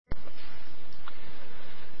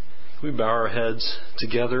We bow our heads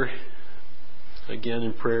together again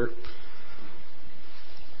in prayer.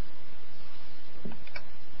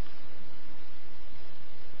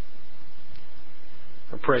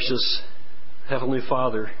 Our precious Heavenly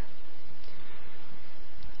Father,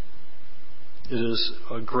 it is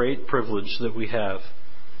a great privilege that we have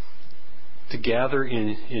to gather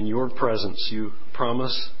in your presence. You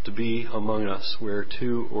promise to be among us where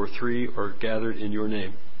 2 or 3 are gathered in your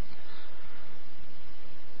name.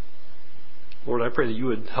 Lord, I pray that you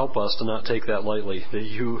would help us to not take that lightly, that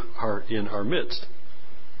you are in our midst.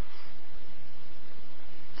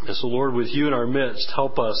 And so, Lord, with you in our midst,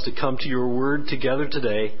 help us to come to your word together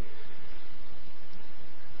today.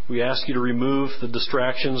 We ask you to remove the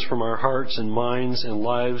distractions from our hearts and minds and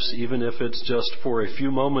lives, even if it's just for a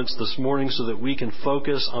few moments this morning, so that we can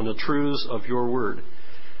focus on the truths of your word,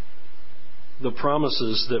 the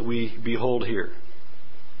promises that we behold here.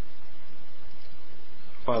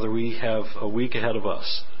 Father, we have a week ahead of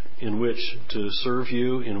us in which to serve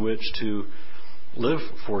you, in which to live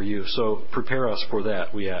for you. So prepare us for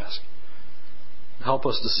that, we ask. Help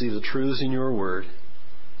us to see the truths in your word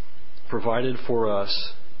provided for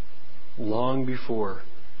us long before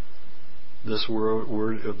this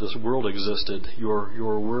world existed.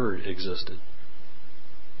 Your word existed.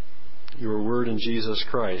 Your word in Jesus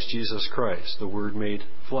Christ, the Word made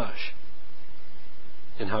flesh.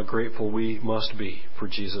 And how grateful we must be for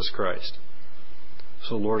Jesus Christ.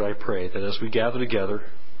 So, Lord, I pray that as we gather together,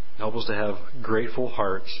 help us to have grateful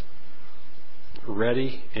hearts,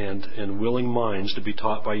 ready and willing minds to be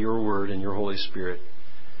taught by your word and your Holy Spirit,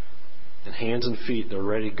 and hands and feet that are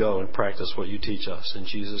ready to go and practice what you teach us. In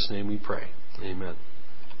Jesus' name we pray. Amen.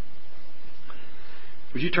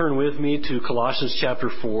 Would you turn with me to Colossians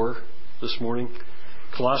chapter 4 this morning?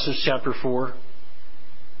 Colossians chapter 4.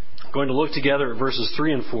 I'm going to look together at verses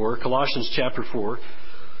 3 and 4. Colossians chapter 4.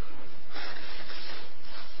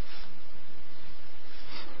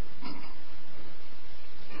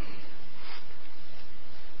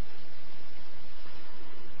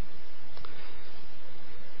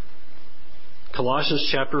 Colossians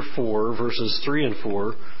chapter 4, verses 3 and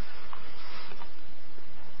 4.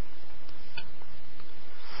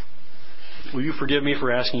 Will you forgive me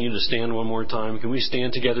for asking you to stand one more time? Can we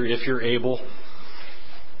stand together if you're able?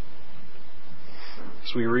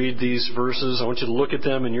 As we read these verses, I want you to look at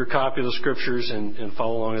them in your copy of the Scriptures and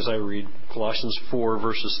follow along as I read. Colossians 4,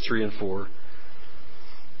 verses 3 and 4.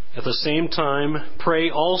 At the same time, pray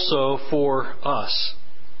also for us,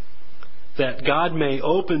 that God may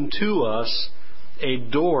open to us a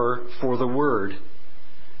door for the Word,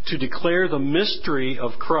 to declare the mystery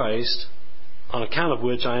of Christ, on account of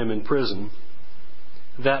which I am in prison,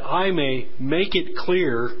 that I may make it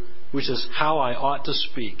clear which is how I ought to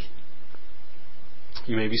speak.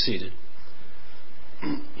 You may be seated.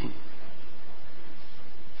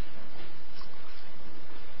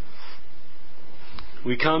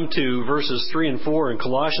 We come to verses 3 and 4 in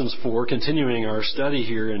Colossians 4, continuing our study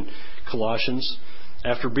here in Colossians,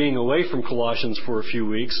 after being away from Colossians for a few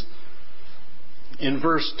weeks. In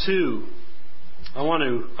verse 2, I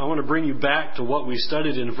want to bring you back to what we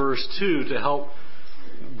studied in verse 2 to help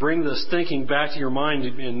bring this thinking back to your mind,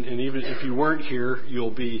 and even if you weren't here, you'll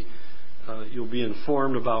be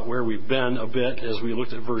informed about where we've been a bit as we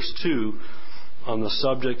looked at verse 2 on the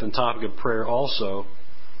subject and topic of prayer also.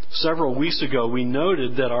 Several weeks ago, we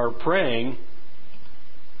noted that our praying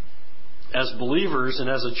as believers and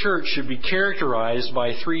as a church should be characterized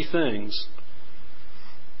by 3 things.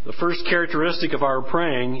 The first characteristic of our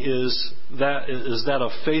praying is that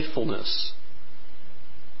of faithfulness.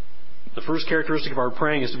 The first characteristic of our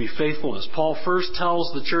praying is to be faithfulness. Paul first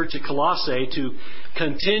tells the church at Colossae to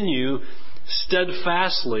continue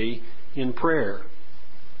steadfastly in prayer.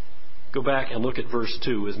 Go back and look at verse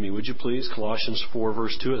 2 with me, would you please? Colossians 4,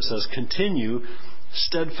 verse 2, it says, continue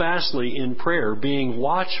steadfastly in prayer, being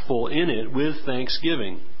watchful in it with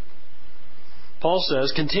thanksgiving. Paul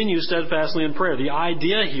says, continue steadfastly in prayer. The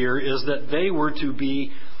idea here is that they were to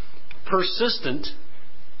be persistent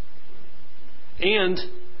and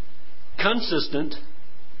consistent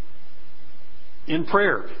in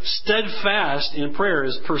prayer. Steadfast in prayer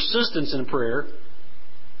is persistence in prayer.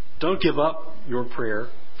 Don't give up your prayer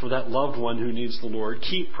for that loved one who needs the Lord.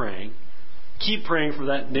 Keep praying. Keep praying for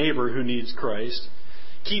that neighbor who needs Christ.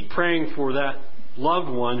 Keep praying for that loved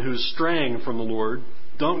one who's straying from the Lord.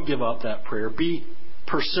 Don't give up that prayer. Be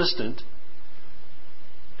persistent.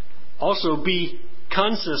 Also be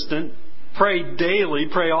consistent. Pray daily.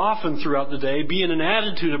 Pray often throughout the day. Be in an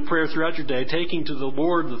attitude of prayer throughout your day, taking to the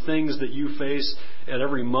Lord the things that you face at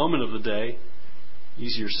every moment of the day.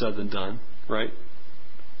 Easier said than done, right?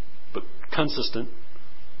 But consistent.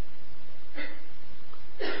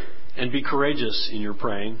 and be courageous in your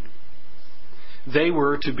praying. They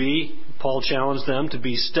were to be, Paul challenged them, to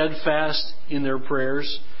be steadfast in their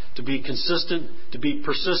prayers, to be consistent, to be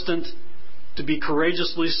persistent, to be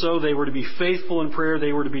courageously so. They were to be faithful in prayer.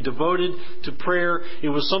 They were to be devoted to prayer. It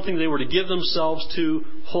was something they were to give themselves to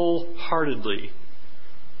wholeheartedly.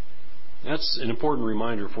 That's an important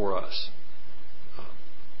reminder for us.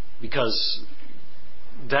 Because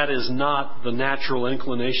that is not the natural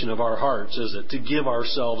inclination of our hearts, is it? To give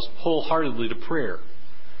ourselves wholeheartedly to prayer.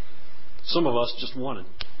 Some of us just want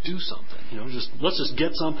to do something. Let's just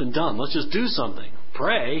get something done. Let's just do something.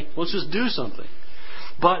 Pray. Let's just do something.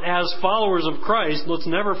 But as followers of Christ, let's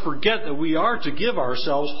never forget that we are to give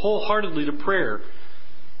ourselves wholeheartedly to prayer.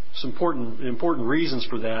 Some important reasons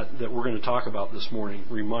for that we're going to talk about this morning.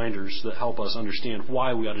 Reminders that help us understand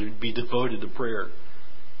why we ought to be devoted to prayer.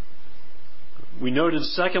 We noted,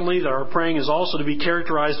 secondly, that our praying is also to be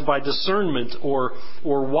characterized by discernment or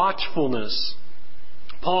watchfulness.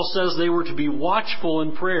 Paul says they were to be watchful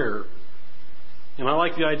in prayer. And I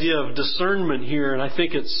like the idea of discernment here, and I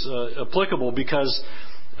think it's applicable because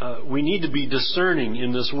we need to be discerning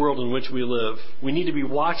in this world in which we live. We need to be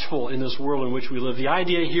watchful in this world in which we live. The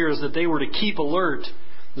idea here is that they were to keep alert,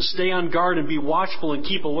 to stay on guard and be watchful and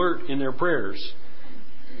keep alert in their prayers.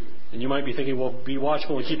 And you might be thinking, well, be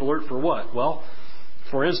watchful and keep alert for what? Well,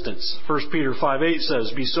 for instance, 1 Peter 5:8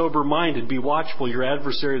 says, "Be sober-minded, be watchful. Your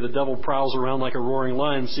adversary, the devil, prowls around like a roaring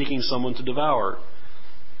lion seeking someone to devour."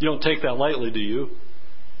 You don't take that lightly, do you?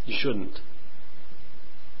 You shouldn't.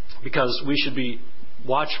 Because we should be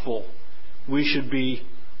watchful. We should be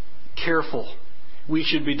careful. We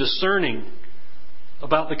should be discerning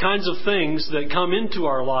about the kinds of things that come into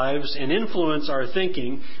our lives and influence our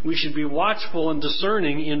thinking. We should be watchful and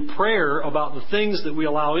discerning in prayer about the things that we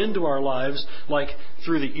allow into our lives, like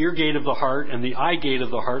through the ear gate of the heart and the eye gate of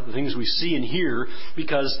the heart, the things we see and hear,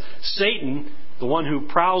 because Satan, the one who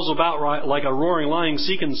prowls about like a roaring lion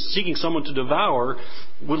seeking someone to devour,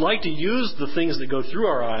 would like to use the things that go through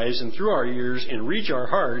our eyes and through our ears and reach our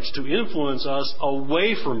hearts to influence us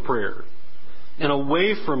away from prayer and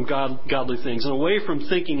away from godly things and away from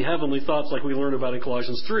thinking heavenly thoughts like we learned about in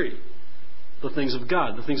Colossians 3. The things of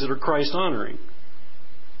God, the things that are Christ-honoring.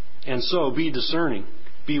 And so be discerning.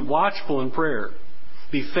 Be watchful in prayer.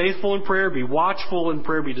 Be faithful in prayer. Be watchful in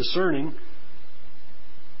prayer. Be discerning.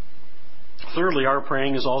 Thirdly, our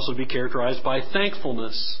praying is also to be characterized by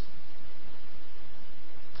thankfulness.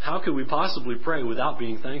 How could we possibly pray without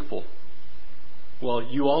being thankful? Well,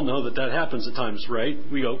 you all know that happens at times, right?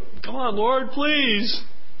 We go, "Come on, Lord, please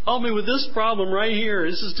help me with this problem right here.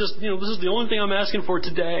 This is just, this is the only thing I'm asking for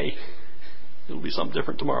today. It'll be something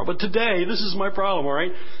different tomorrow. But today, this is my problem, all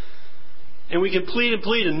right?" And we can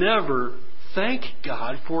plead and never thank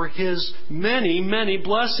God for His many, many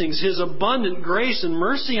blessings, His abundant grace and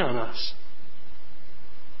mercy on us.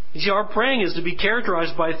 You see, our praying is to be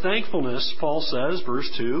characterized by thankfulness, Paul says, verse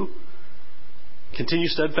 2. Continue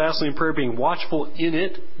steadfastly in prayer, being watchful in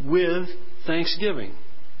it with thanksgiving.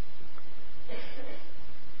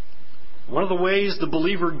 One of the ways the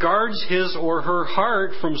believer guards his or her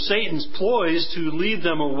heart from Satan's ploys to lead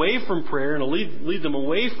them away from prayer and to lead them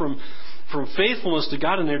away from faithfulness to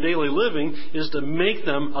God in their daily living is to make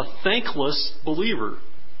them a thankless believer.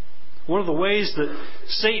 One of the ways that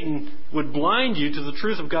Satan would blind you to the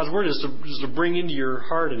truth of God's Word is to bring into your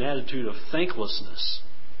heart an attitude of thanklessness,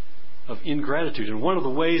 of ingratitude. And one of the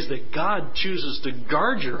ways that God chooses to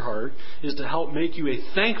guard your heart is to help make you a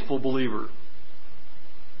thankful believer.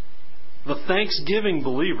 The thanksgiving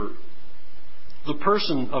believer, the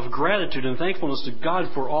person of gratitude and thankfulness to God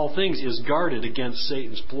for all things, is guarded against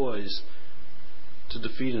Satan's ploys to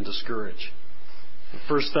defeat and discourage.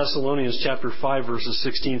 1 Thessalonians chapter 5, verses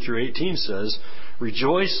 16 through 18 says,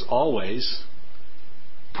 "Rejoice always,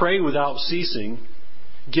 pray without ceasing,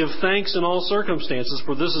 give thanks in all circumstances,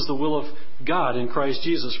 for this is the will of God in Christ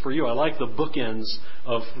Jesus for you." I like the bookends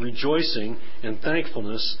of rejoicing and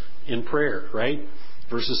thankfulness in prayer, right?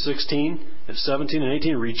 Verses 16 and 17 and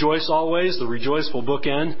 18, rejoice always, the rejoiceful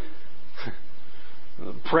bookend.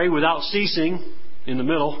 Pray without ceasing in the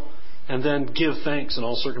middle. And then give thanks in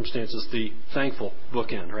all circumstances, the thankful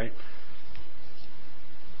bookend, right?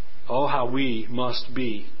 Oh, how we must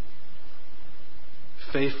be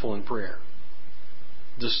faithful in prayer,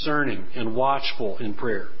 discerning and watchful in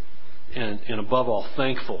prayer, and above all,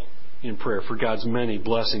 thankful in prayer for God's many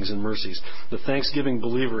blessings and mercies. The thanksgiving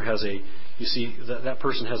believer has that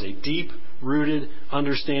person has a deep-rooted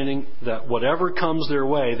understanding that whatever comes their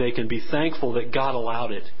way, they can be thankful that God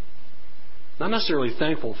allowed it. Not necessarily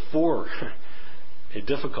thankful for a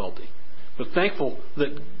difficulty, but thankful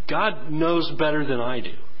that God knows better than I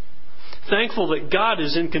do. Thankful that God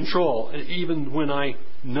is in control, even when I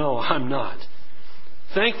know I'm not.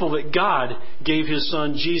 Thankful that God gave His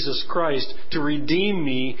Son, Jesus Christ, to redeem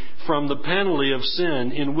me from the penalty of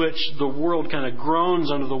sin in which the world kind of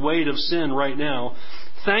groans under the weight of sin right now.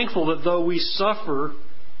 Thankful that though we suffer,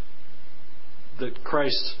 that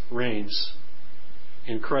Christ reigns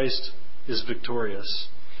and Christ is victorious,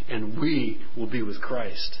 and we will be with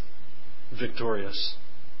Christ victorious.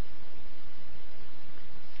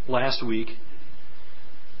 Last week,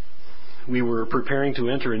 we were preparing to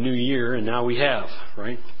enter a new year, and now we have,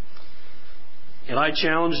 right? And I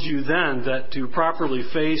challenged you then that to properly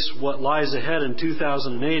face what lies ahead in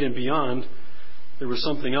 2008 and beyond, there was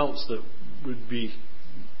something else that would be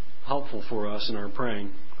helpful for us in our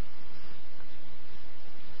praying.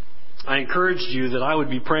 I encouraged you that I would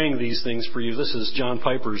be praying these things for you. This is John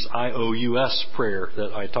Piper's IOUS prayer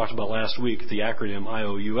that I talked about last week, the acronym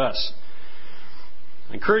IOUS.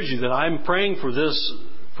 I encourage you that I'm praying for this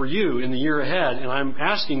for you in the year ahead, and I'm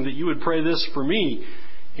asking that you would pray this for me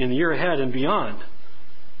in the year ahead and beyond.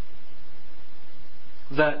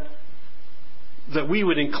 That we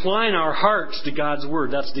would incline our hearts to God's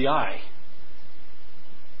Word. That's the I.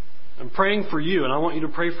 I'm praying for you, and I want you to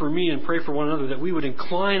pray for me and pray for one another, that we would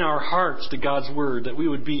incline our hearts to God's Word, that we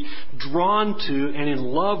would be drawn to and in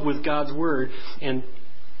love with God's Word and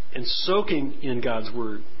soaking in God's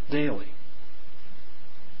Word daily.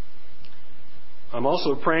 I'm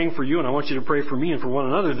also praying for you, and I want you to pray for me and for one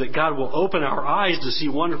another, that God will open our eyes to see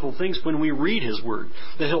wonderful things when we read His Word.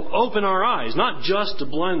 That He'll open our eyes, not just to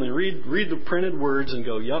blindly read the printed words and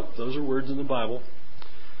go, yep, those are words in the Bible.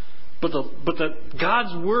 But that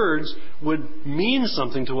God's words would mean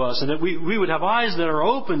something to us, and that we would have eyes that are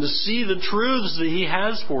open to see the truths that He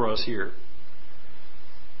has for us here.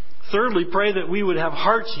 Thirdly, pray that we would have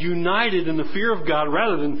hearts united in the fear of God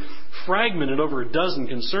rather than fragmented over a dozen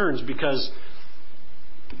concerns, because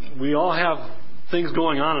we all have things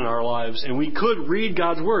going on in our lives, and we could read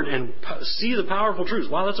God's Word and see the powerful truths.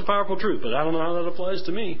 Wow, that's a powerful truth, but I don't know how that applies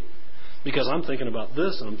to me. Because I'm thinking about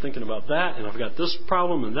this, and I'm thinking about that, and I've got this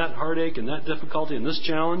problem, and that heartache, and that difficulty, and this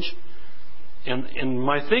challenge. And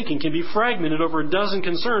my thinking can be fragmented over a dozen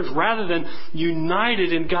concerns rather than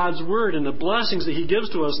united in God's Word and the blessings that He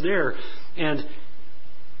gives to us there, and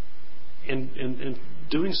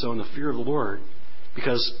doing so in the fear of the Lord.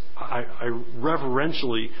 Because I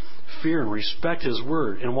reverentially fear and respect His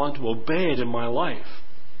Word and want to obey it in my life.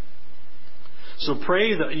 So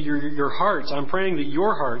pray that your hearts, I'm praying that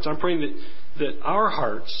your hearts, I'm praying that our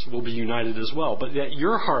hearts will be united as well, but that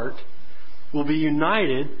your heart will be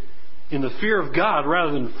united in the fear of God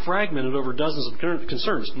rather than fragmented over dozens of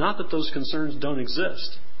concerns. Not that those concerns don't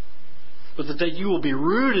exist, but that you will be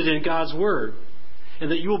rooted in God's Word, and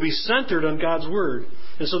that you will be centered on God's Word,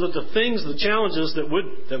 and so that the things, the challenges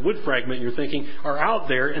that would fragment your thinking are out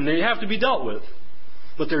there, and they have to be dealt with.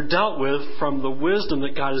 But they're dealt with from the wisdom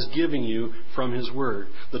that God is giving you from His Word.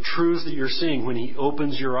 The truth that you're seeing when He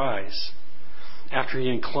opens your eyes, after He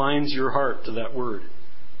inclines your heart to that Word.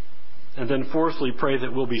 And then fourthly, pray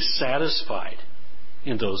that we'll be satisfied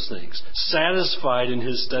in those things. Satisfied in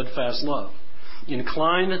His steadfast love.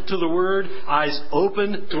 Inclined to the Word, eyes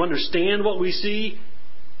open to understand what we see,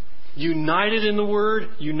 united in the Word,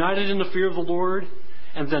 united in the fear of the Lord,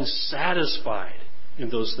 and then satisfied in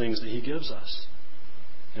those things that He gives us.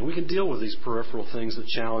 And we can deal with these peripheral things that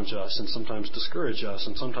challenge us and sometimes discourage us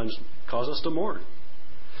and sometimes cause us to mourn.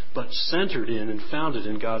 But centered in and founded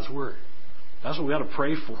in God's Word. That's what we ought to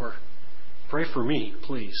pray for. Pray for me,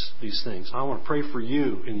 please, these things. I want to pray for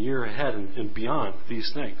you in the year ahead and beyond these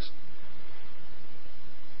things.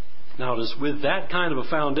 Now, it is with that kind of a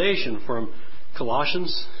foundation from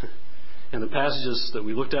Colossians and the passages that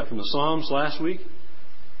we looked at from the Psalms last week,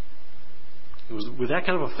 it was with that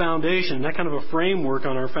kind of a foundation, that kind of a framework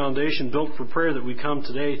on our foundation built for prayer that we come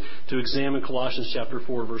today to examine Colossians chapter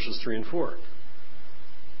 4, verses 3 and 4.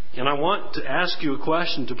 And I want to ask you a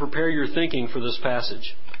question to prepare your thinking for this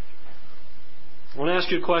passage. I want to ask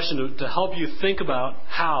you a question to help you think about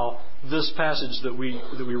how this passage that we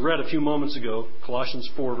read a few moments ago, Colossians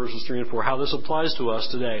 4, verses 3 and 4, how this applies to us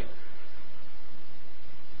today.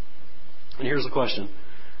 And here's the question.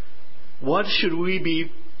 What should we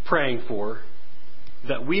be praying for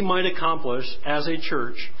that we might accomplish as a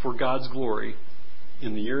church for God's glory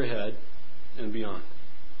in the year ahead and beyond?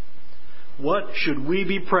 What should we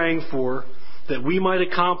be praying for that we might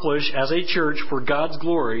accomplish as a church for God's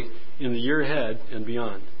glory in the year ahead and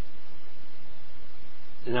beyond?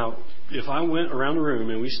 Now, if I went around the room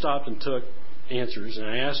and we stopped and took answers and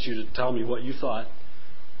I asked you to tell me what you thought,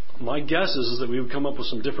 my guess is that we would come up with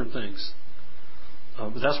some different things.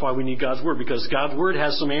 But that's why we need God's Word, because God's Word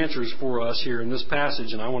has some answers for us here in this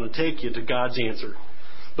passage, and I want to take you to God's answer.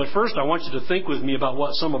 But first, I want you to think with me about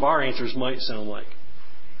what some of our answers might sound like.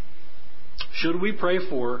 Should we pray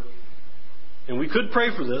for, and we could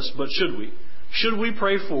pray for this, but should we? Should we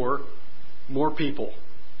pray for more people?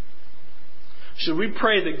 Should we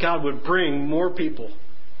pray that God would bring more people?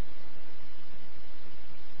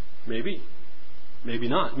 Maybe. Maybe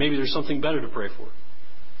not. Maybe there's something better to pray for.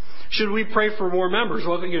 Should we pray for more members?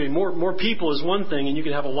 Well, more people is one thing, and you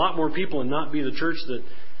can have a lot more people and not be the church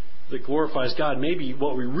that glorifies God. Maybe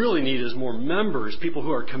what we really need is more members, people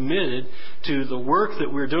who are committed to the work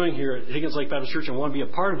that we're doing here at Higgins Lake Baptist Church and want to be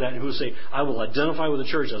a part of that, and who say, I will identify with the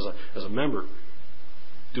church as a member.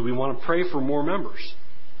 Do we want to pray for more members?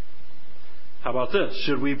 How about this?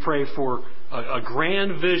 Should we pray for a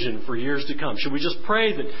grand vision for years to come? Should we just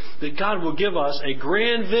pray that God will give us a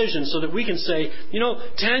grand vision so that we can say,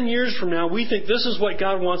 10 years from now, we think this is what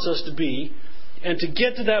God wants us to be. And to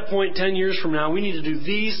get to that point 10 years from now, we need to do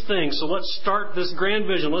these things. So let's start this grand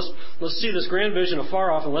vision. Let's see this grand vision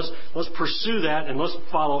afar off, and let's pursue that, and let's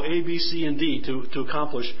follow A, B, C, and D to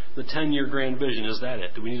accomplish the 10-year grand vision. Is that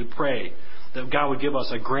it? Do we need to pray that God would give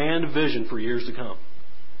us a grand vision for years to come?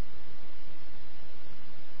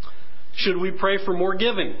 Should we pray for more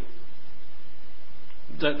giving?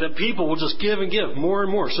 That people will just give and give more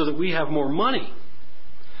and more so that we have more money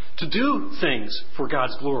to do things for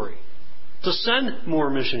God's glory, to send more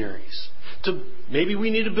missionaries. Maybe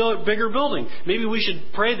we need to build a bigger building. Maybe we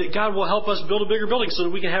should pray that God will help us build a bigger building so that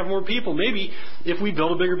we can have more people. Maybe if we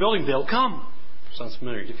build a bigger building, they'll come. Sounds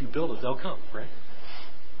familiar. If you build it, they'll come, right?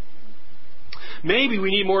 Maybe we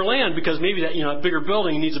need more land because maybe that bigger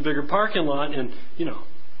building needs a bigger parking lot and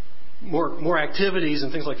more activities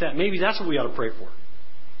and things like that. Maybe that's what we ought to pray for.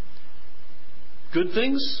 Good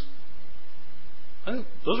things? I think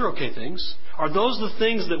those are okay things. Are those the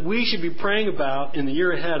things that we should be praying about in the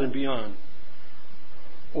year ahead and beyond?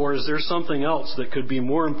 Or is there something else that could be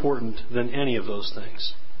more important than any of those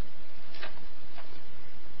things?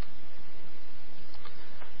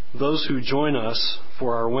 Those who join us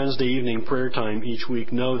for our Wednesday evening prayer time each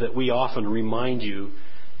week know that we often remind you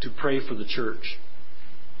to pray for the church.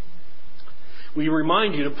 We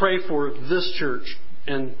remind you to pray for this church.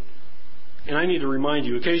 And I need to remind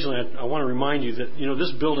you, occasionally I want to remind you that,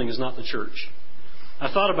 this building is not the church.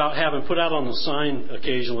 I thought about having put out on the sign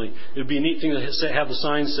occasionally. It would be a neat thing to have the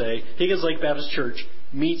sign say, Higgins Lake Baptist Church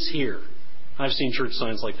meets here. I've seen church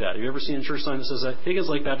signs like that. Have you ever seen a church sign that says that? Higgins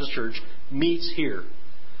Lake Baptist Church meets here.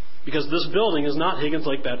 Because this building is not Higgins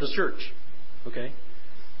Lake Baptist Church. Okay?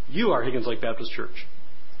 You are Higgins Lake Baptist Church.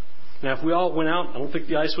 Now, if we all went out, I don't think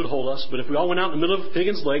the ice would hold us, but if we all went out in the middle of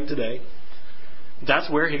Higgins Lake today, that's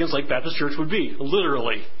where Higgins Lake Baptist Church would be,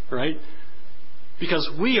 literally, right? Because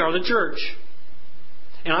we are the church.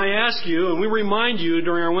 And I ask you, and we remind you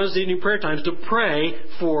during our Wednesday evening prayer times, to pray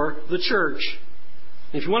for the church.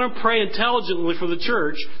 If you want to pray intelligently for the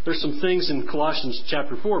church, there's some things in Colossians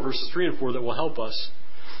chapter 4, verses 3 and 4 that will help us.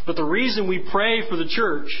 But the reason we pray for the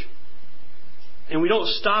church, and we don't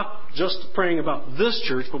stop just praying about this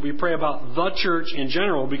church, but we pray about the church in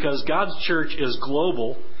general, because God's church is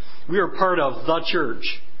global. We are part of the church,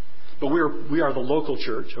 but we are the local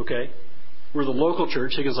church, okay? We're the local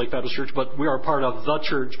church, Higgins Lake Baptist Church, but we are part of the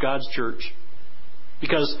church, God's church.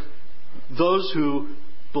 Because those who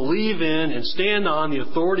believe in and stand on the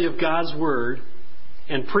authority of God's Word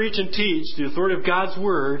and preach and teach the authority of God's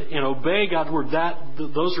Word and obey God's Word,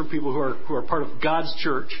 those are people who are part of God's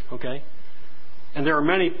church, okay? And there are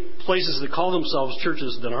many places that call themselves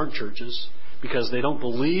churches that aren't churches because they don't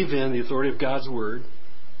believe in the authority of God's Word,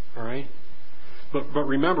 all right? But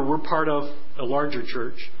remember, we're part of a larger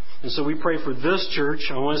church. And so we pray for this church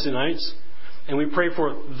on Wednesday nights, and we pray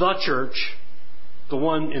for the church, the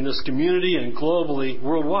one in this community and globally,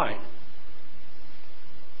 worldwide.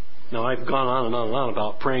 Now, I've gone on and on and on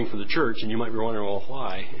about praying for the church, and you might be wondering, well,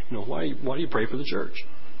 why? Why do you pray for the church?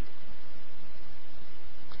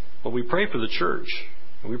 Well, we pray for the church,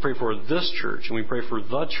 and we pray for this church, and we pray for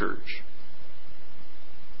the church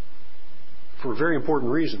for a very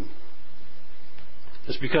important reason.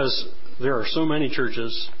 It's because there are so many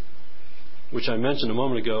churches, which I mentioned a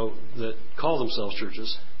moment ago, that call themselves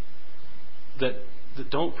churches, that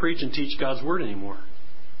don't preach and teach God's Word anymore.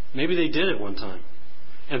 Maybe they did at one time.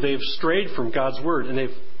 And they've strayed from God's Word, and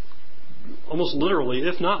they've almost literally,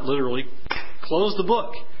 if not literally, closed the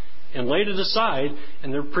book and laid it aside,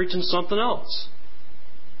 and they're preaching something else.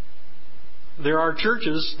 There are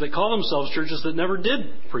churches that call themselves churches that never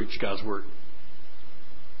did preach God's Word.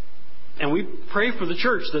 And we pray for the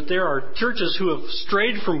church that there are churches who have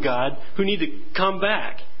strayed from God who need to come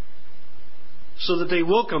back so that they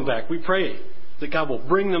will come back. We pray that God will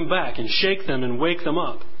bring them back and shake them and wake them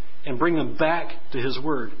up and bring them back to His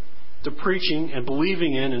Word, to preaching and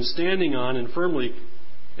believing in and standing on and firmly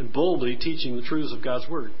and boldly teaching the truths of God's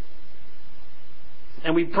Word.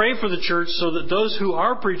 And we pray for the church so that those who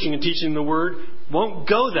are preaching and teaching the Word won't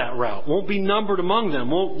go that route, won't be numbered among them,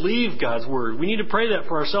 won't leave God's Word. We need to pray that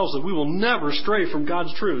for ourselves, that we will never stray from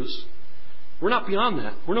God's truths. We're not beyond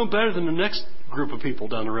that. We're no better than the next group of people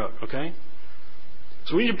down the road, okay?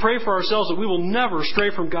 So we need to pray for ourselves that we will never stray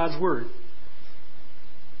from God's Word.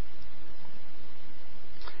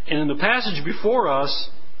 And in the passage before us,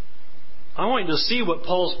 I want you to see what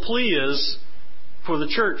Paul's plea is for the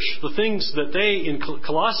church, the things that they in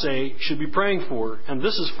Colossae should be praying for. And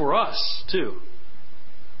this is for us, too.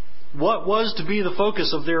 What was to be the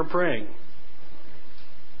focus of their praying?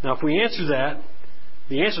 Now, if we answer that,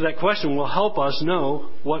 the answer to that question will help us know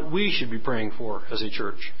what we should be praying for as a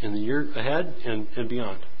church in the year ahead and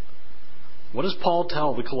beyond. What does Paul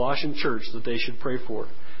tell the Colossian church that they should pray for?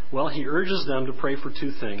 Well, he urges them to pray for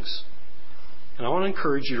two things. And I want to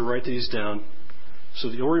encourage you to write these down so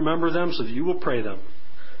that you'll remember them, so that you will pray them.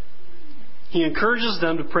 He encourages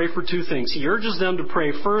them to pray for two things. He urges them to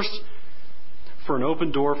pray first for an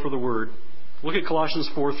open door for the Word. Look at Colossians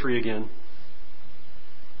 4:3 again.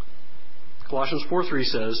 Colossians 4:3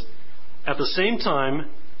 says, "At the same time,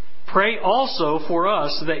 pray also for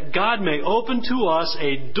us that God may open to us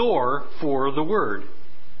a door for the Word."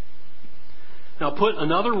 Now, put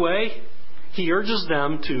another way, he urges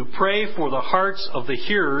them to pray for the hearts of the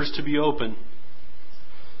hearers to be open.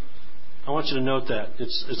 I want you to note that.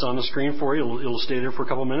 It's on the screen for you. It'll stay there for a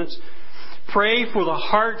couple minutes. Pray for the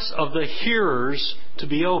hearts of the hearers to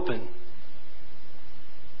be open.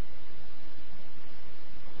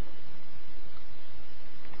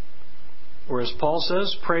 Or as Paul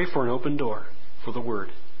says, pray for an open door for the Word.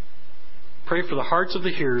 Pray for the hearts of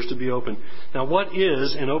the hearers to be open. Now, what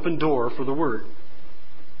is an open door for the Word?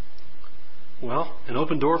 Well, an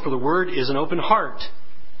open door for the Word is an open heart.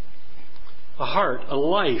 A heart, a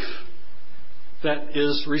life that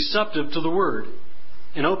is receptive to the Word.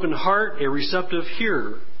 An open heart, a receptive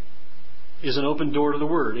hearer, is an open door to the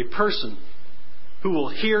Word. A person who will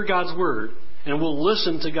hear God's Word and will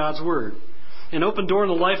listen to God's Word. An open door in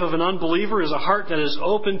the life of an unbeliever is a heart that is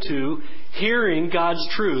open to hearing God's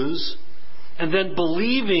truths and then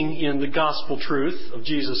believing in the gospel truth of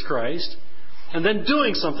Jesus Christ and then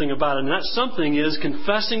doing something about it. And that something is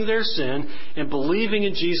confessing their sin and believing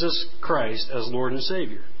in Jesus Christ as Lord and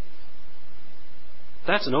Savior.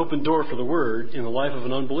 That's an open door for the Word in the life of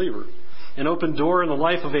an unbeliever. An open door in the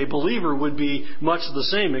life of a believer would be much the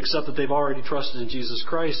same, except that they've already trusted in Jesus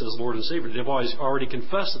Christ as Lord and Savior. They've already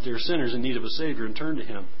confessed that they're sinners in need of a Savior and turned to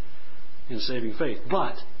Him in saving faith.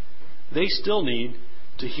 But they still need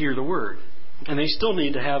to hear the Word. And they still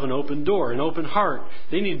need to have an open door, an open heart.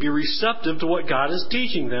 They need to be receptive to what God is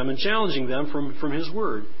teaching them and challenging them from His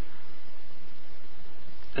Word.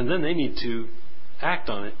 And then they need to act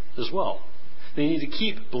on it as well. They need to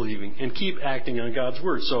keep believing and keep acting on God's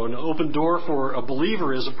Word. So an open door for a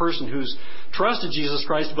believer is a person who's trusted Jesus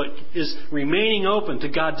Christ but is remaining open to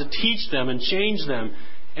God to teach them and change them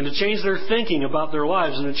and to change their thinking about their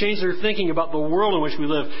lives and to change their thinking about the world in which we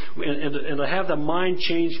live and to have the mind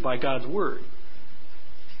changed by God's Word.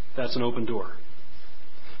 That's an open door.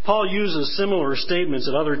 Paul uses similar statements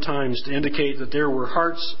at other times to indicate that there were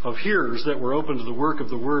hearts of hearers that were open to the work of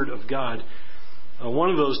the Word of God.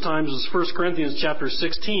 One of those times is 1 Corinthians chapter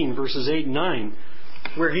 16, verses 8 and 9,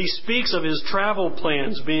 where he speaks of his travel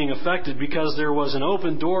plans being affected because there was an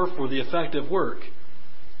open door for the effective work.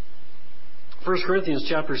 1 Corinthians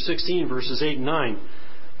chapter 16, verses 8 and 9,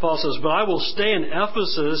 Paul says, "But I will stay in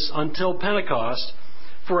Ephesus until Pentecost,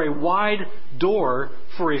 for a wide door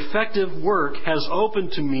for effective work has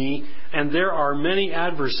opened to me, and there are many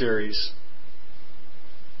adversaries."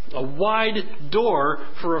 A wide door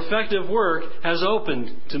for effective work has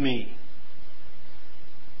opened to me.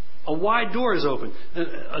 A wide door is open.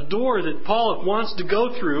 A door that Paul wants to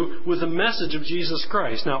go through with the message of Jesus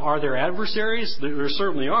Christ. Now, are there adversaries? There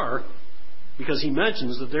certainly are, because he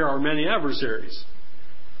mentions that there are many adversaries.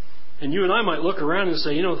 And you and I might look around and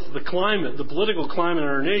say, the climate, the political climate in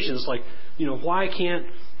our nation is like, why can't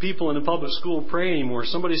people in the public school pray anymore?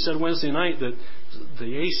 Somebody said Wednesday night that the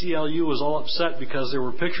ACLU was all upset because there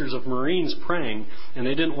were pictures of Marines praying and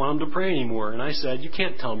they didn't want them to pray anymore. And I said, you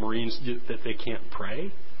can't tell Marines that they can't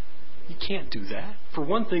pray. You can't do that. For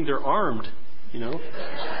one thing, they're armed,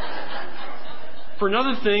 For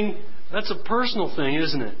another thing, that's a personal thing,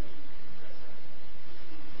 isn't it?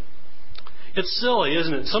 It's silly,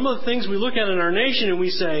 isn't it? Some of the things we look at in our nation and we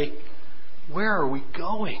say, where are we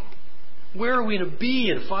going? Where are we going to be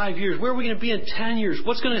in 5 years? Where are we going to be in 10 years?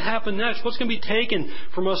 What's going to happen next? What's going to be taken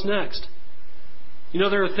from us next? You know,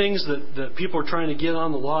 there are things that people are trying to get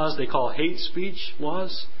on the laws they call hate speech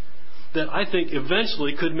laws that I think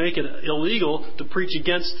eventually could make it illegal to preach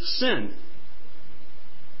against sin.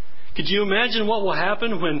 Could you imagine what will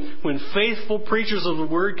happen when faithful preachers of the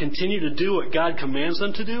Word continue to do what God commands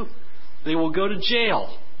them to do? They will go to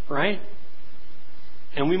jail, right?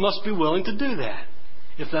 And we must be willing to do that.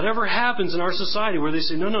 If that ever happens in our society where they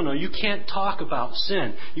say, no, you can't talk about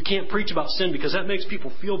sin. You can't preach about sin because that makes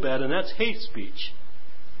people feel bad and that's hate speech.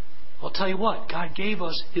 I'll tell you what, God gave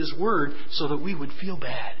us His Word so that we would feel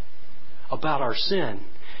bad about our sin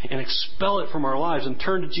and expel it from our lives and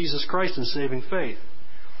turn to Jesus Christ in saving faith.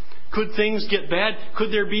 Could things get bad?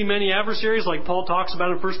 Could there be many adversaries like Paul talks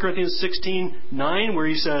about in 1 Corinthians 16:9 where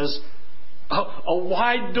he says, a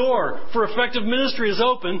wide door for effective ministry is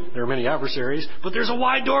open. There are many adversaries, but there's a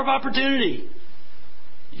wide door of opportunity.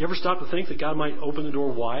 You ever stop to think that God might open the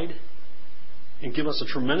door wide and give us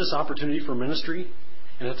a tremendous opportunity for ministry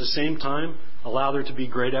and at the same time allow there to be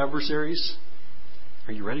great adversaries?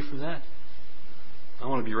 Are you ready for that? I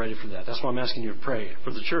want to be ready for that. That's why I'm asking you to pray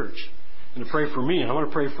for the church and to pray for me, and I want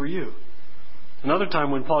to pray for you. Another time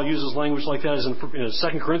when Paul uses language like that is in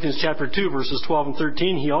 2 Corinthians chapter 2, verses 12 and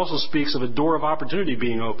 13. He also speaks of a door of opportunity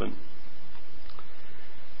being open.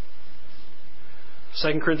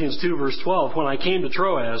 2 Corinthians 2, verse 12, when I came to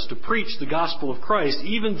Troas to preach the gospel of Christ,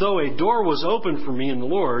 even though a door was open for me in the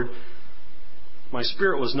Lord, my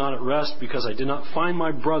spirit was not at rest because I did not find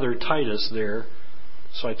my brother Titus there.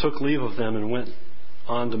 So I took leave of them and went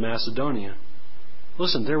on to Macedonia.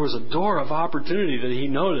 Listen, there was a door of opportunity that he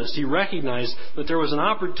noticed. He recognized that there was an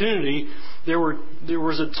opportunity. There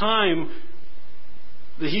was a time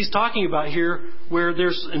that he's talking about here where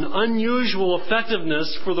there's an unusual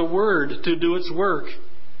effectiveness for the Word to do its work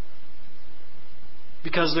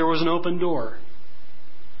because there was an open door.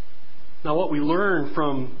 Now, what we learn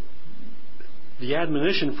from the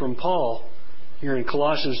admonition from Paul here in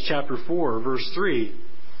Colossians chapter 4, verse 3,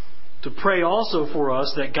 to pray also for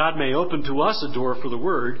us that God may open to us a door for the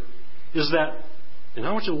Word, is that, and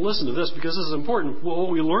I want you to listen to this because this is important, what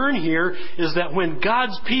we learn here is that when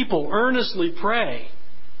God's people earnestly pray,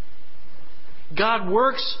 God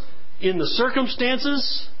works in the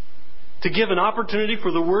circumstances to give an opportunity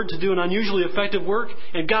for the Word to do an unusually effective work,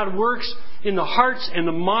 and God works in the hearts and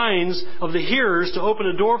the minds of the hearers to open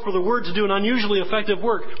a door for the Word to do an unusually effective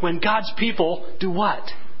work when God's people do what?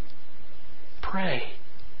 Pray.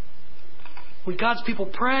 When God's people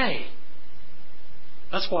pray.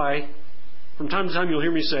 That's why, from time to time, you'll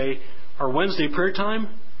hear me say, our Wednesday prayer time,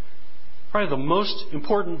 probably the most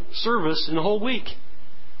important service in the whole week.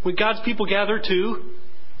 When God's people gather to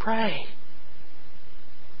pray.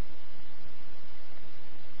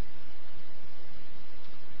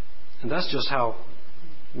 And that's just how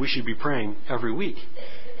we should be praying every week.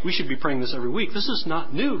 We should be praying this every week. This is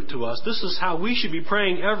not new to us. This is how we should be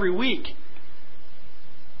praying every week.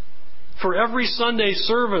 For every Sunday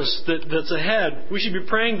service that's ahead, we should be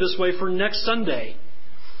praying this way for next Sunday.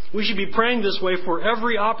 We should be praying this way for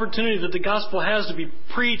every opportunity that the gospel has to be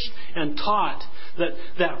preached and taught.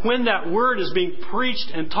 That when that word is being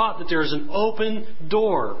preached and taught, that there is an open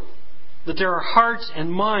door. That there are hearts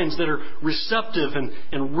and minds that are receptive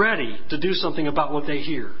and ready to do something about what they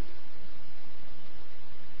hear.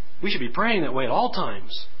 We should be praying that way at all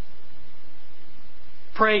times.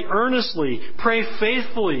 Pray earnestly. Pray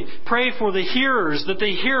faithfully. Pray for the hearers, that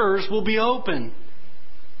the hearers will be open.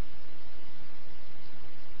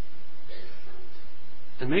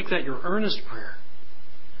 And make that your earnest prayer.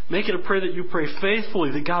 Make it a prayer that you pray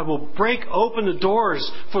faithfully, that God will break open the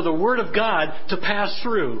doors for the Word of God to pass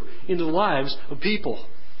through into the lives of people.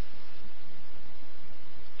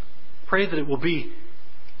 Pray that it will be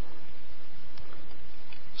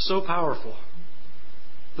so powerful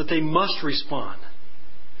that they must respond.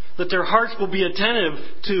 That their hearts will be attentive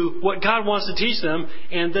to what God wants to teach them,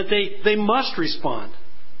 and that they must respond.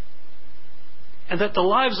 And that the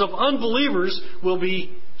lives of unbelievers will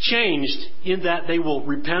be changed in that they will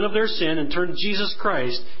repent of their sin and turn to Jesus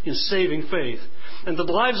Christ in saving faith. And the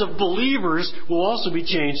lives of believers will also be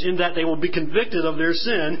changed in that they will be convicted of their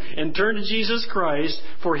sin and turn to Jesus Christ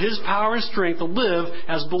for His power and strength to live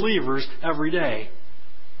as believers every day.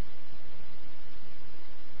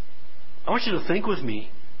 I want you to think with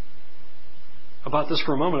me about this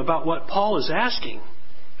for a moment, about what Paul is asking.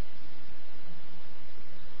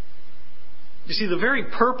 You see, the very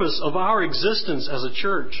purpose of our existence as a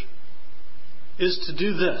church is to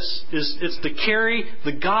do this. It's to carry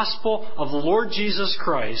the gospel of the Lord Jesus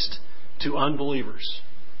Christ to unbelievers.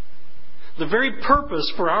 The very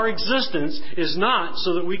purpose for our existence is not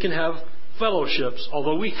so that we can have fellowships,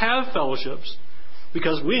 although we have fellowships,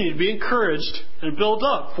 because we need to be encouraged and built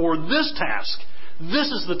up for this task. This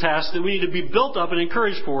is the task that we need to be built up and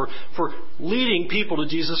encouraged for leading people to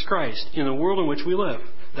Jesus Christ in the world in which we live.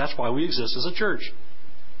 That's why we exist as a church.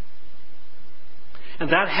 And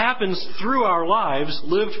that happens through our lives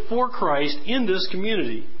lived for Christ in this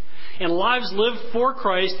community. And lives lived for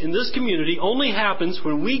Christ in this community only happens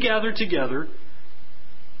when we gather together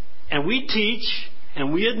and we teach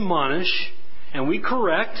and we admonish and we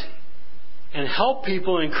correct and help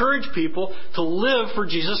people and encourage people to live for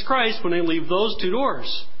Jesus Christ when they leave those two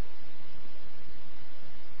doors.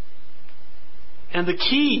 And the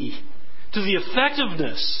key to the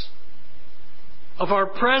effectiveness of our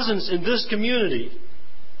presence in this community,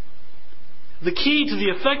 the key to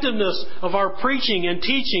the effectiveness of our preaching and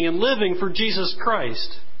teaching and living for Jesus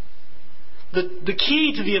Christ, the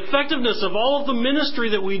key to the effectiveness of all of the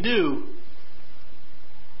ministry that we do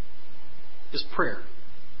is prayer.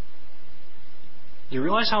 Do you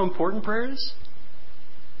realize how important prayer is?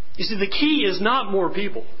 You see, the key is not more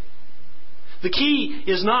people. The key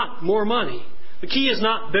is not more money. The key is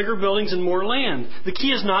not bigger buildings and more land. The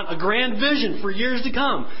key is not a grand vision for years to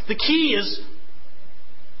come. The key is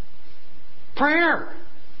prayer.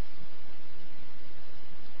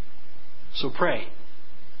 So pray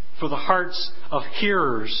for the hearts of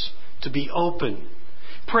hearers to be open.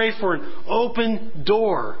 Pray for an open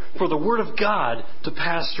door for the Word of God to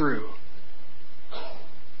pass through.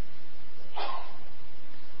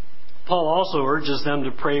 Paul also urges them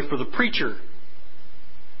to pray for the preacher.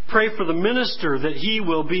 Pray for the minister that he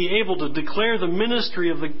will be able to declare the ministry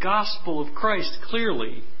of the gospel of Christ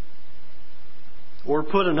clearly. Or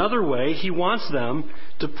put another way, he wants them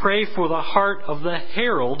to pray for the heart of the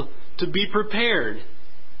herald to be prepared.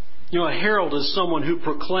 You know, a herald is someone who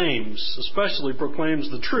proclaims, especially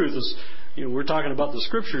proclaims the truth. As, you know, we're talking about the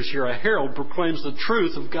Scriptures here. A herald proclaims the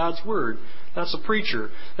truth of God's Word. That's a preacher.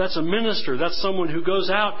 That's a minister. That's someone who goes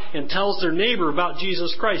out and tells their neighbor about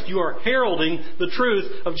Jesus Christ. You are heralding the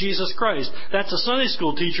truth of Jesus Christ. That's a Sunday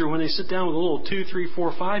school teacher when they sit down with a little 2, 3,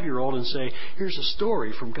 4, 5-year-old and say, here's a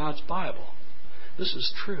story from God's Bible. This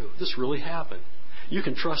is true. This really happened. You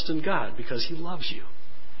can trust in God because He loves you.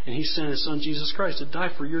 And He sent His Son Jesus Christ to die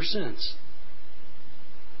for your sins.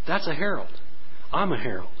 That's a herald. I'm a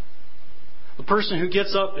herald. The person who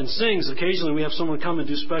gets up and sings, occasionally we have someone come and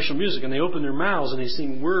do special music and they open their mouths and they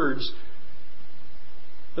sing words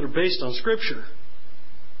that are based on Scripture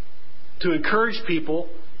to encourage people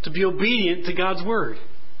to be obedient to God's Word.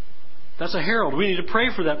 That's a herald. We need to pray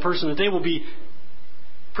for that person that they will be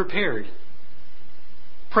prepared.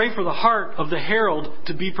 Pray for the heart of the herald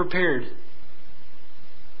to be prepared.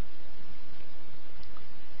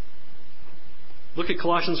 Look at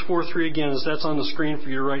Colossians 4:3 again, as that's on the screen for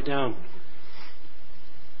you to write down.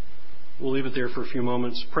 We'll leave it there for a few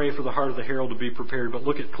moments. Pray for the heart of the herald to be prepared. But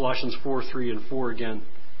look at Colossians 4:3 and 4 again.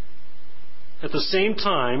 At the same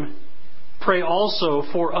time, pray also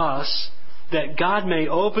for us that God may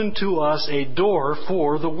open to us a door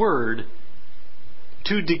for the Word,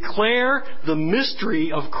 to declare the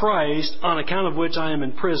mystery of Christ, on account of which I am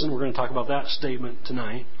in prison. We're going to talk about that statement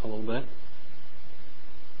tonight a little bit.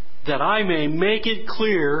 That I may make it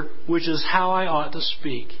clear, which is how I ought to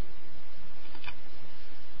speak.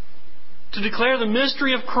 To declare the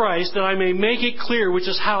mystery of Christ, that I may make it clear, which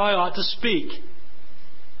is how I ought to speak.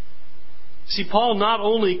 See, Paul not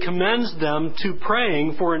only commends them to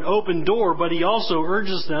praying for an open door, but he also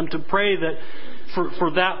urges them to pray that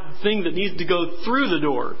for that thing that needs to go through the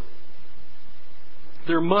door.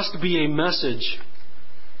 There must be a message,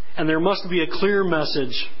 and there must be a clear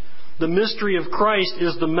message. The mystery of Christ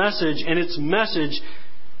is the message, and it's a message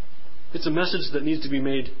that needs to be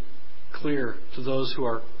made clear to those who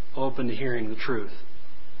are open to hearing the truth.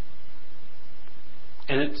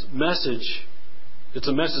 And it's a message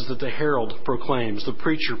that the herald proclaims, the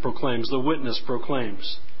preacher proclaims, the witness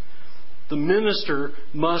proclaims. The minister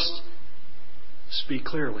must speak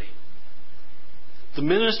clearly. The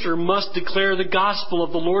minister must declare the gospel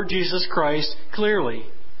of the Lord Jesus Christ clearly.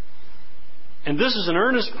 And this is an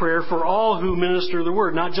earnest prayer for all who minister the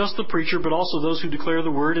Word, not just the preacher, but also those who declare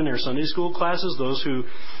the Word in their Sunday school classes, those who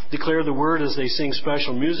declare the Word as they sing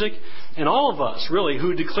special music, and all of us, really,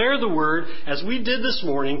 who declare the Word as we did this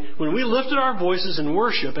morning when we lifted our voices in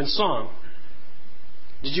worship and song.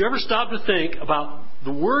 Did you ever stop to think about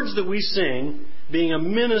the words that we sing being a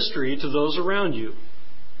ministry to those around you?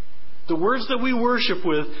 The words that we worship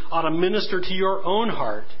with ought to minister to your own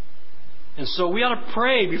heart. And so we ought to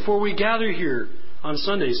pray before we gather here. on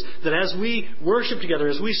Sundays, that as we worship together,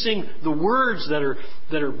 as we sing the words that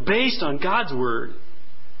are based on God's Word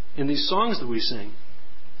in these songs that we sing,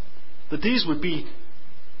 that these would be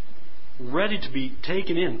ready to be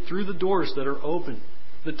taken in through the doors that are open.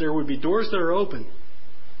 That there would be doors that are open,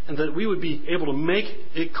 and that we would be able to make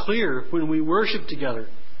it clear when we worship together.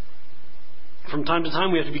 From time to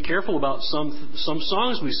time, we have to be careful about some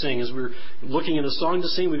songs we sing. As we're looking at a song to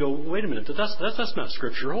sing, we go, wait a minute, that's not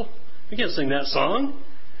scriptural. We can't sing that song.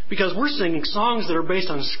 Because we're singing songs that are based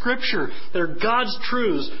on Scripture, that are God's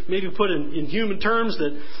truths, maybe put in human terms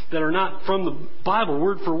that are not from the Bible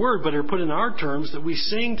word for word, but are put in our terms that we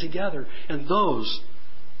sing together. And those,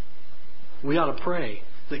 we ought to pray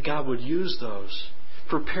that God would use those.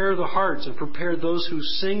 Prepare the hearts and prepare those who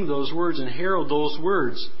sing those words and herald those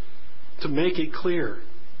words to make it clear.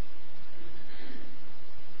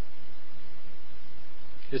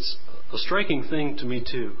 It's a striking thing to me,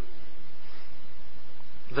 too,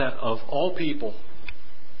 that of all people,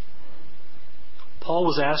 Paul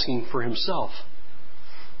was asking for himself.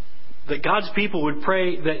 That God's people would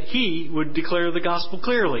pray that He would declare the gospel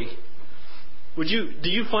clearly. Do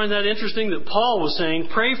you find that interesting that Paul was saying,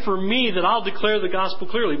 pray for me that I'll declare the gospel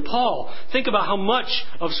clearly? Paul, think about how much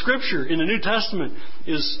of Scripture in the New Testament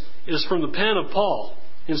is from the pen of Paul.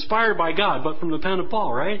 Inspired by God, but from the pen of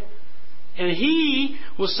Paul, right? And he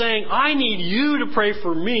was saying, I need you to pray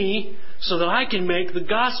for me so that I can make the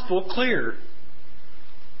gospel clear.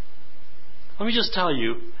 Let me just tell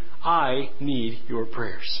you, I need your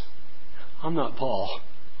prayers. I'm not Paul.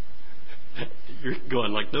 You're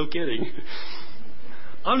going like, no kidding.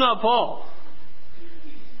 I'm not Paul.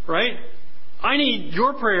 Right? I need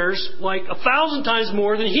your prayers like 1,000 times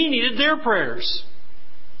more than he needed their prayers.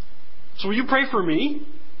 So will you pray for me?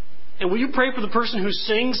 And will you pray for the person who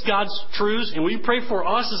sings God's truths? And will you pray for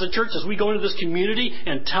us as a church as we go into this community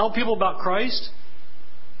and tell people about Christ?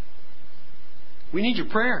 We need your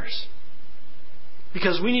prayers.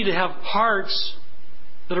 Because we need to have hearts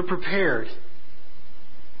that are prepared.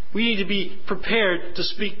 We need to be prepared to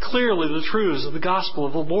speak clearly the truths of the gospel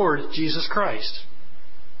of the Lord Jesus Christ.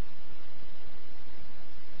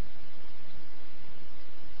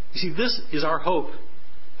 You see, this is our hope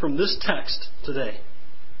from this text today.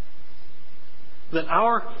 That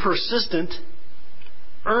our persistent,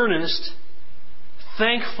 earnest,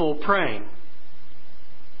 thankful praying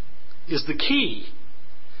is the key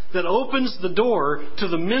that opens the door to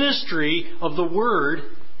the ministry of the Word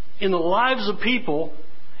in the lives of people.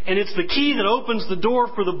 And it's the key that opens the door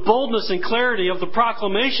for the boldness and clarity of the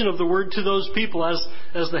proclamation of the Word to those people as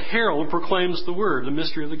the herald proclaims the Word, the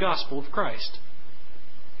mystery of the gospel of Christ.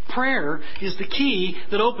 Prayer is the key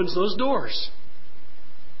that opens those doors.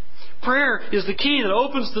 Prayer is the key that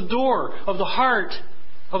opens the door of the heart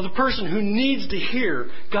of the person who needs to hear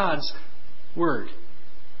God's Word.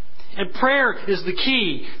 And prayer is the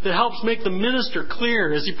key that helps make the minister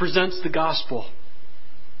clear as he presents the gospel.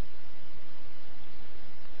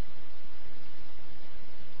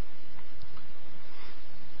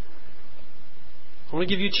 I want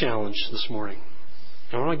to give you a challenge this morning.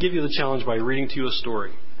 I want to give you the challenge by reading to you a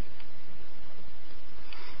story.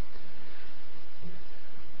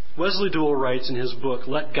 Wesley Duell writes in his book,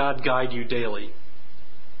 Let God Guide You Daily.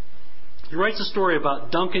 He writes a story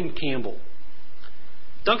about Duncan Campbell.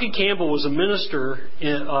 Duncan Campbell was a minister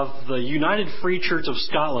of the United Free Church of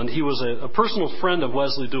Scotland. He was a personal friend of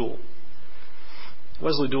Wesley Duell.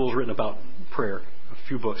 Wesley Duell has written about prayer, a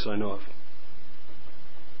few books I know of.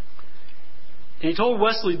 And he told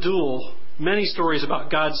Wesley Duell many stories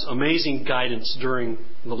about God's amazing guidance during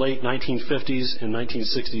the late 1950s and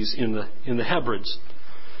 1960s in the Hebrides.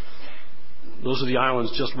 Those are the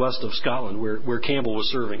islands just west of Scotland where Campbell was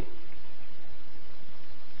serving.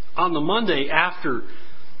 On the Monday after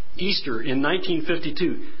Easter in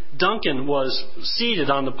 1952, Duncan was seated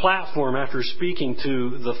on the platform after speaking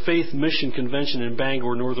to the Faith Mission Convention in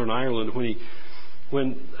Bangor, Northern Ireland,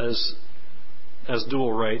 as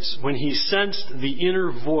Duell writes, when he sensed the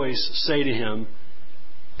inner voice say to him,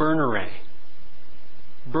 Berneray.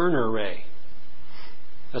 Berneray.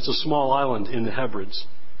 That's a small island in the Hebrides.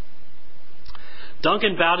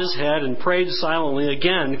 Duncan bowed his head and prayed silently.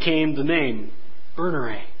 Again came the name,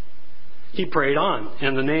 Berneray. He prayed on,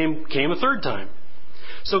 and the name came a third time.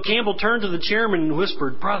 So Campbell turned to the chairman and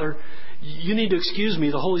whispered, Brother, you need to excuse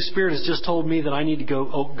me. The Holy Spirit has just told me that I need to go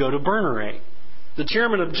to Berneray. The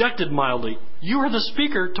chairman objected mildly. You are the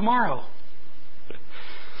speaker tomorrow.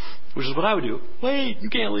 Which is what I would do. Wait, you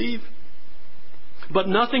can't leave. But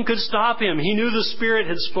nothing could stop him. He knew the Spirit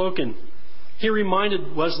had spoken. He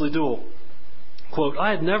reminded Wesley Duell, Quote, I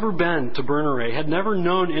had never been to Berneray, had never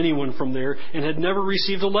known anyone from there, and had never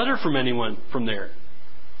received a letter from anyone from there.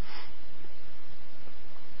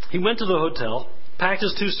 He went to the hotel, packed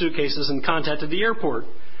his 2 suitcases, and contacted the airport.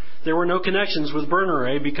 There were no connections with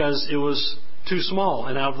Berneray because it was too small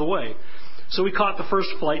and out of the way. So he caught the first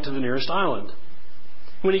flight to the nearest island.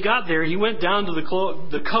 When he got there, he went down to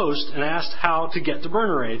the coast and asked how to get to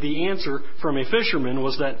Berneray. The answer from a fisherman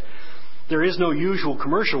was that there is no usual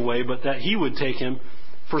commercial way, but that he would take him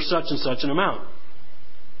for such and such an amount.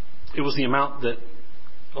 It was the amount that,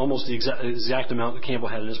 almost the exact amount that Campbell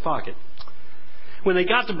had in his pocket. When they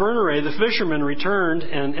got to Berneray, the fisherman returned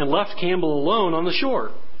and left Campbell alone on the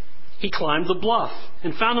shore. He climbed the bluff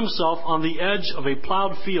and found himself on the edge of a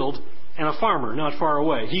plowed field and a farmer not far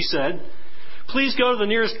away. He said, please go to the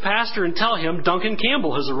nearest pastor and tell him Duncan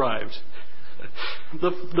Campbell has arrived.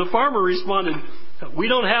 The farmer responded, we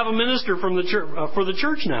don't have a minister from for the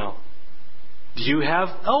church now. Do you have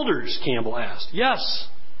elders? Campbell asked. Yes.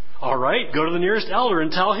 All right, go to the nearest elder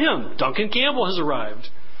and tell him Duncan Campbell has arrived.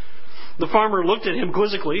 The farmer looked at him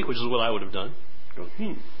quizzically, which is what I would have done.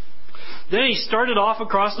 Then he started off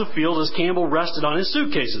across the field as Campbell rested on his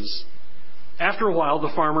suitcases. After a while,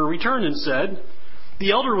 the farmer returned and said,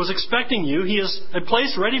 the elder was expecting you. He has a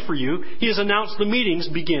place ready for you. He has announced the meetings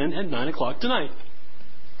begin at 9 o'clock tonight.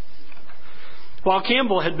 While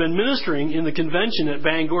Campbell had been ministering in the convention at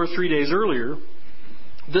Bangor 3 days earlier,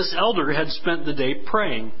 this elder had spent the day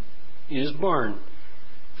praying in his barn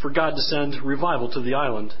for God to send revival to the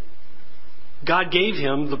island. God gave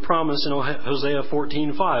him the promise in Hosea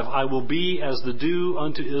 14:5, I will be as the dew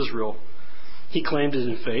unto Israel. He claimed it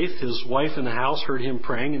in faith. His wife in the house heard him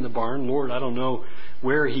praying in the barn. Lord, I don't know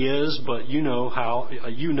where he is, but you know how,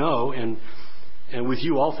 and with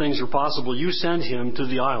you all things are possible. You send him to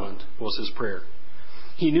the island, was his prayer.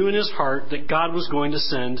 He knew in his heart that God was going to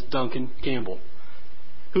send Duncan Campbell,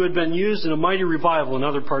 who had been used in a mighty revival in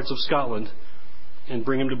other parts of Scotland, and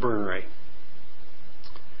bring him to Berneray.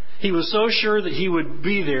 He was so sure that he would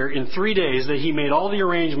be there in 3 days that he made all the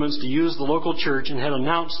arrangements to use the local church and had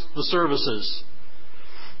announced the services.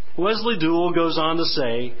 Wesley Duell goes on to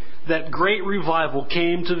say that great revival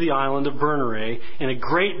came to the island of Berneray, and a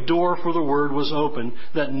great door for the word was opened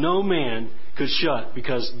that no man could shut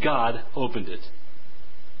because God opened it.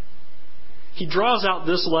 He draws out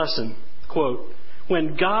this lesson, quote,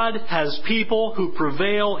 when God has people who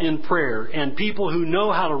prevail in prayer and people who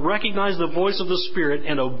know how to recognize the voice of the Spirit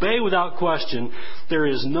and obey without question, there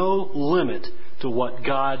is no limit to what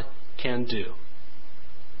God can do.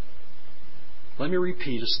 Let me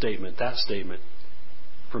repeat that statement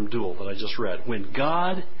from Duell that I just read. When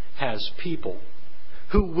God has people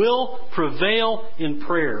who will prevail in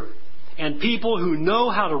prayer and people who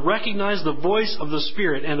know how to recognize the voice of the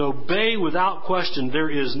Spirit and obey without question, there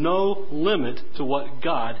is no limit to what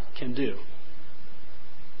God can do.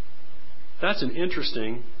 That's an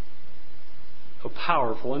interesting, a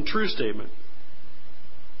powerful, and true statement.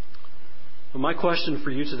 But my question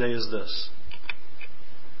for you today is this.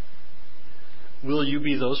 Will you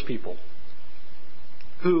be those people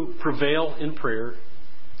who prevail in prayer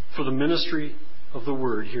for the ministry of the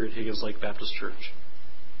Word here at Higgins Lake Baptist Church?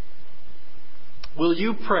 Will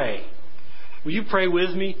you pray? Will you pray with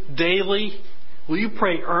me daily? Will you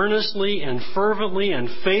pray earnestly and fervently and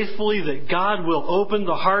faithfully that God will open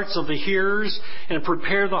the hearts of the hearers and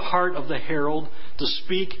prepare the heart of the herald to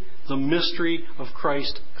speak the mystery of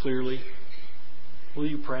Christ clearly? Will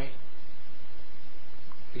you pray?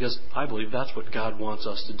 Because I believe that's what God wants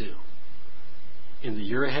us to do in the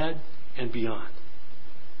year ahead and beyond.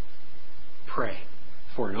 Pray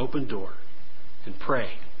for an open door and pray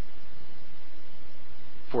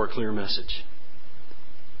for a clear message.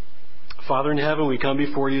 Father in heaven, we come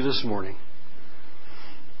before you this morning,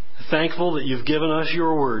 thankful that you've given us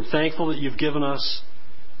your word, thankful that you've given us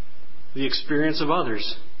the experience of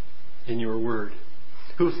others in your word,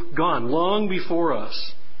 who've gone long before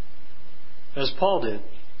us, as Paul did,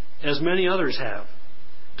 as many others have,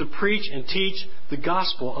 to preach and teach the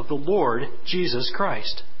gospel of the Lord Jesus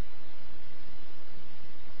Christ.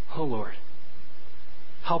 Oh Lord,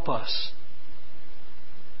 help us.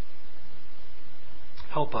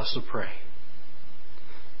 Help us to pray.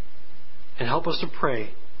 And help us to pray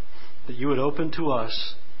that you would open to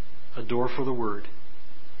us a door for the Word,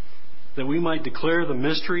 that we might declare the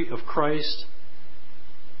mystery of Christ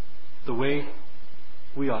the way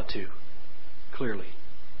we ought to, clearly.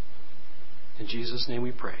 In Jesus' name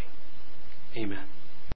we pray. Amen.